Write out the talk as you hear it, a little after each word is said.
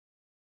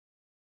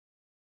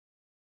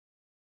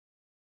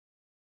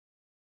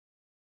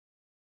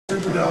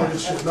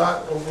Superdelegates should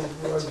not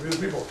override the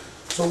people.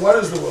 So what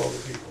is the will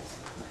of the people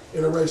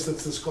in a race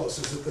that's this close?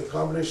 Is it the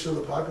combination of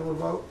the popular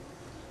vote?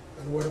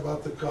 And what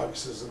about the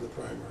caucuses and the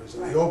primaries,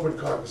 and the open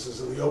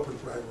caucuses and the open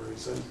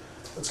primaries? And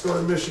let's go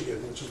to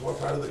Michigan, which is one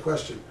part of the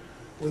question,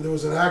 where there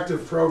was an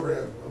active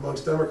program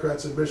amongst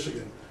Democrats in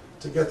Michigan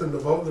to get them to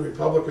vote in the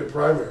Republican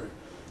primary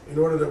in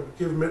order to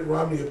give Mitt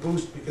Romney a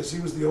boost, because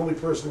he was the only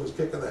person who was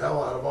kicking the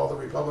hell out of all the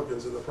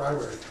Republicans in the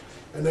primary.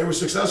 And they were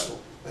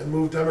successful and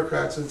moved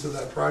Democrats into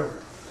that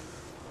primary.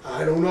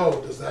 I don't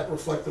know, does that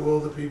reflect the will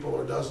of the people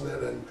or doesn't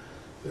it? And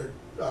they're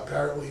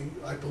apparently,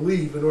 I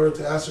believe, in order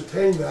to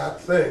ascertain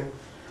that thing,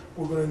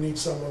 we're going to need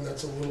someone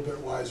that's a little bit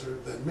wiser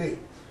than me.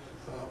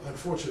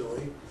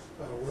 Unfortunately,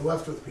 we're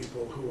left with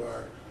people who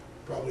are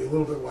probably a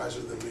little bit wiser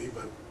than me,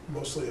 but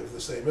mostly of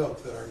the same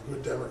ilk, that are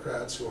good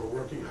Democrats who are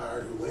working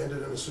hard, who landed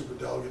in a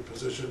superdelegate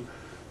position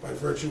by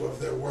virtue of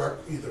their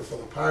work, either for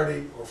the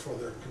party or for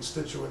their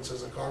constituents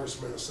as a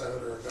congressman, a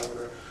senator, a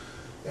governor.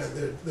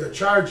 And their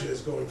charge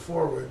is, going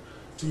forward,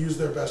 to use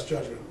their best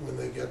judgment when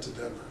they get to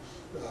Denver.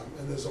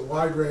 And there's a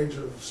wide range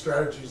of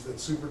strategies that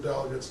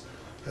superdelegates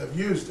have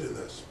used in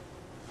this.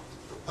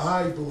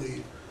 I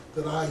believe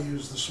that I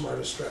used the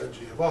smartest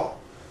strategy of all.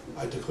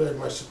 I declared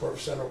my support for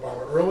Senator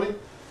Obama early,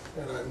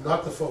 and I'm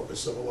not the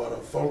focus of a lot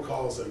of phone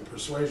calls and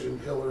persuasion.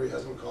 Hillary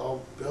hasn't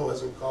called, Bill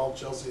hasn't called,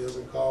 Chelsea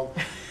hasn't called,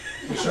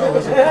 Michelle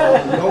hasn't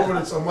called.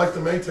 Nobody, I'm like the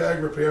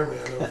Maytag repairman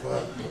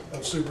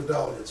of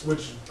superdelegates,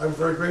 which I'm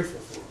very grateful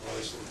for,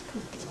 honestly.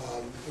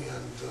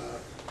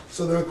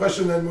 So the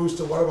question then moves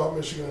to, what about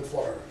Michigan and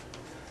Florida?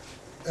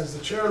 As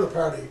the chair of the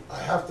party, I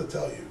have to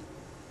tell you,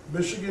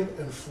 Michigan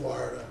and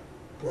Florida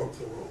broke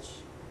the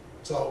rules.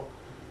 So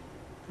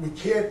we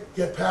can't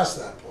get past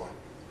that point.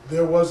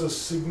 There was a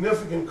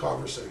significant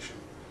conversation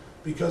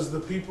because the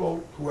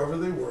people, whoever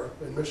they were,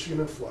 in Michigan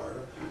and Florida,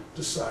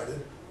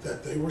 decided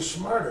that they were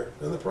smarter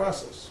in the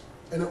process.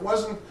 And it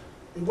wasn't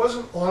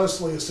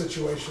honestly a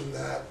situation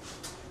that,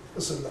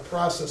 listen, the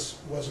process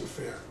wasn't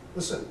fair.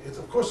 Listen,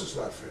 of course it's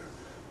not fair.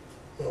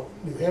 Well,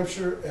 New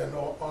Hampshire and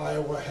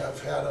Iowa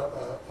have had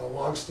a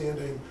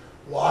long-standing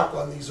lock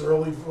on these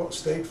early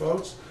state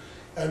votes.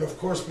 And of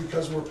course,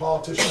 because we're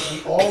politicians,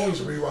 we always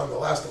rerun the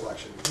last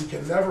election. We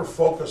can never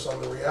focus on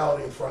the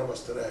reality in front of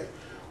us today.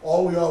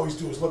 All we always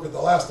do is look at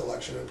the last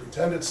election and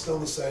pretend it's still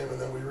the same,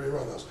 and then we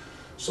rerun those.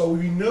 So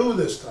we knew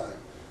this time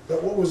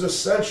that what was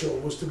essential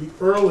was to be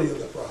early in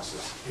the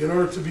process in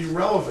order to be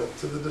relevant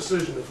to the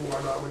decision of who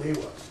our nominee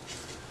was.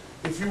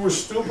 If you were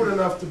stupid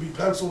enough to be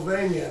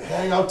Pennsylvania and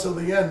hang out till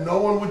the end, no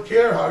one would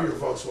care how your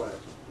votes went.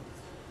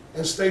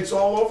 And states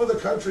all over the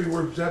country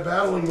were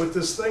battling with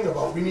this thing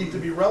about, we need to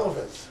be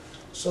relevant.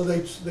 So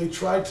they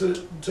tried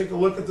to take a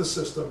look at the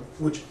system,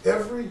 which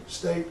every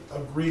state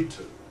agreed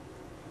to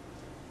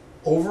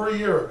over a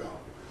year ago,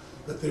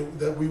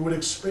 that we would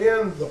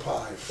expand the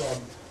pie from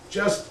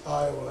just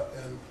Iowa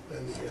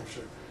and New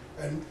Hampshire.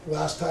 And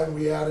last time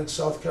we added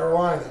South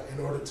Carolina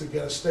in order to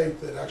get a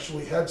state that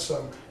actually had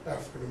some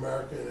African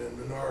American and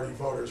minority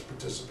voters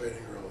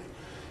participating early.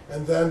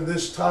 And then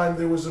this time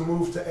there was a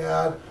move to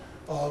add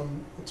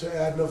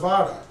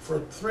Nevada for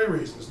 3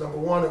 reasons. Number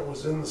one, it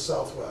was in the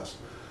Southwest.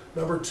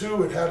 Number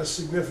two, it had a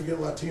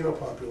significant Latino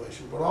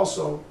population, but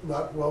also,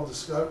 not well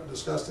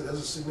discussed, it has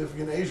a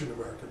significant Asian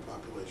American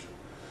population.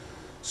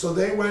 So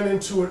they went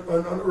into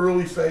an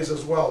early phase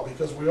as well,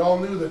 because we all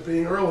knew that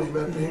being early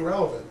meant being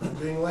relevant, and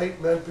being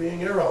late meant being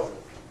irrelevant,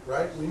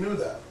 right? We knew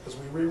that, because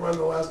we rerun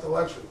the last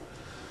election.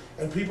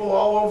 And people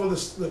all over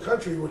the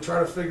country were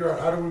trying to figure out,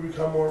 how do we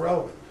become more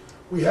relevant?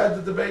 We had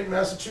the debate in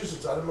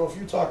Massachusetts. I don't know if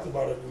you talked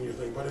about it in your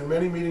thing, but in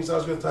many meetings I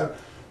was going to time,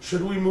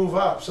 should we move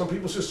up? Some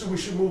people said we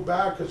should move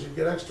back because you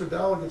get extra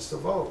delegates to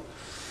vote.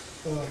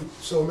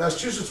 So in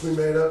Massachusetts, we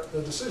made a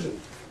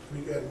decision.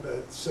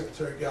 And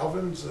Secretary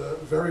Galvin's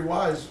very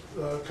wise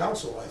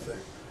counsel, I think.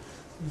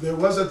 There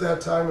was at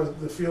that time,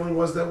 the feeling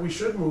was that we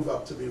should move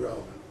up to be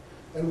relevant.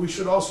 And we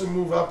should also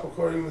move up,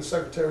 according to the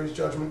Secretary's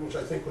judgment, which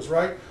I think was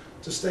right,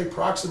 to stay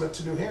proximate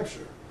to New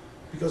Hampshire.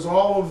 Because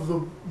all of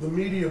the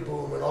media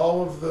boom and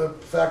all of the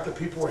fact that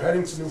people were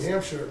heading to New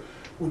Hampshire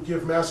would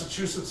give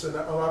Massachusetts an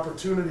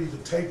opportunity to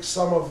take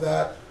some of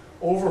that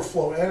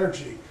overflow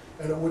energy,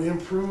 and it would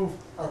improve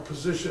our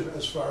position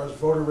as far as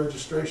voter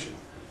registration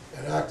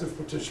and active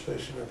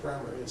participation in our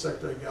primary. And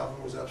Secretary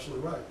Galvin was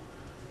absolutely right.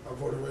 Our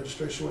voter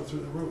registration went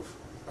through the roof.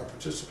 Our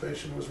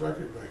participation was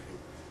record-breaking.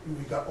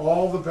 We got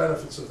all the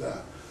benefits of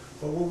that.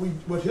 But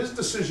what his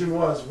decision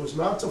was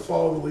not to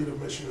follow the lead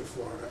of Michigan and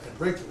Florida and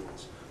break the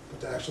rules,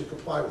 but to actually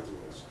comply with the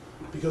rules.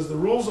 Because the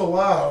rules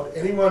allowed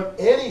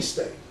any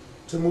state,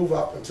 to move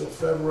up until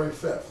February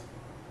 5th.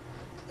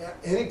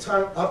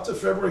 Anytime up to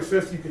February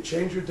 5th, you could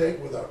change your date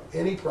without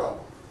any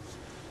problem.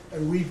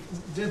 And we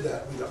did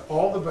that. We got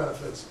all the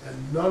benefits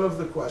and none of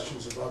the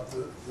questions about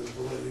the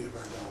validity of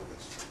our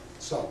delegates.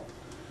 So,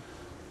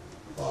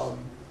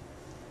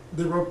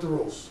 they broke the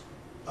rules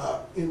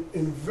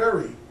in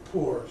very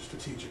poor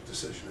strategic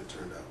decision, it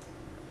turned out.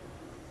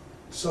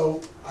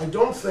 So I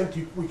don't think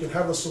we can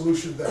have a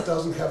solution that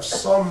doesn't have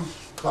some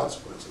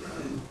consequence of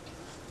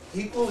that.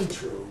 Equally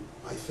true,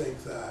 I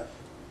think that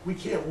We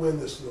can't win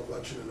this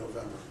election in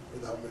November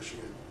without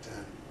Michigan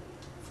and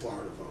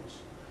Florida votes.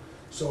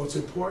 So it's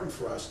important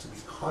for us to be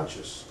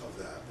conscious of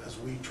that as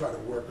we try to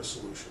work a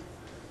solution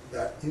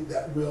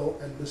that will,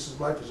 and this is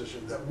my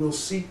position, that will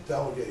seat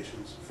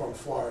delegations from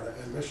Florida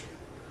and Michigan.